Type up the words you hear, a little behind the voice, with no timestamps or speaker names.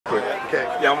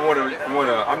Yeah,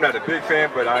 I'm not a big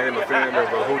fan, but I am a fan of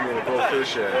hootie and the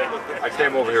blowfish. And I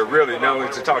came over here really not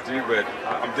only to talk to you, but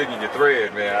I'm digging your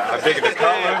thread, man. I'm digging the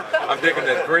color. I'm digging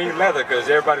the green leather because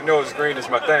everybody knows green is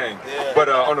my thing. But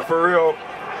on the for real,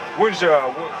 when's your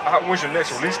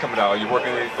next release coming out? Are you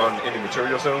working on any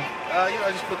material soon? You know,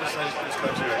 I just put this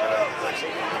country record out.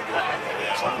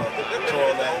 So I'm gonna tour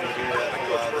on that and do that for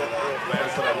a while. Then I'm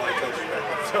gonna put out my country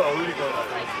record. So I'm really going to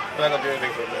not gonna do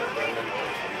anything for a minute.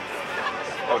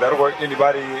 Oh, that'll work.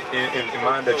 Anybody in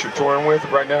mind that you're touring with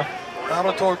right now? I'm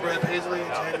on tour with Brad Paisley in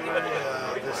January.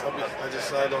 I just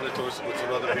signed on the tour with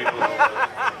some other people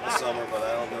this summer, but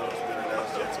I don't know if it's been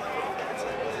announced yet. So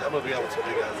I'm gonna be out with some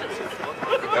big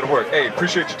guys. That'll work. Hey,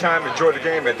 appreciate your time. Enjoy the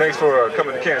game, and thanks for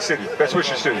coming to Kansas City. Best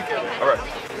wishes to you. All right,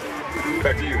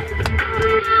 back to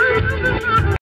you.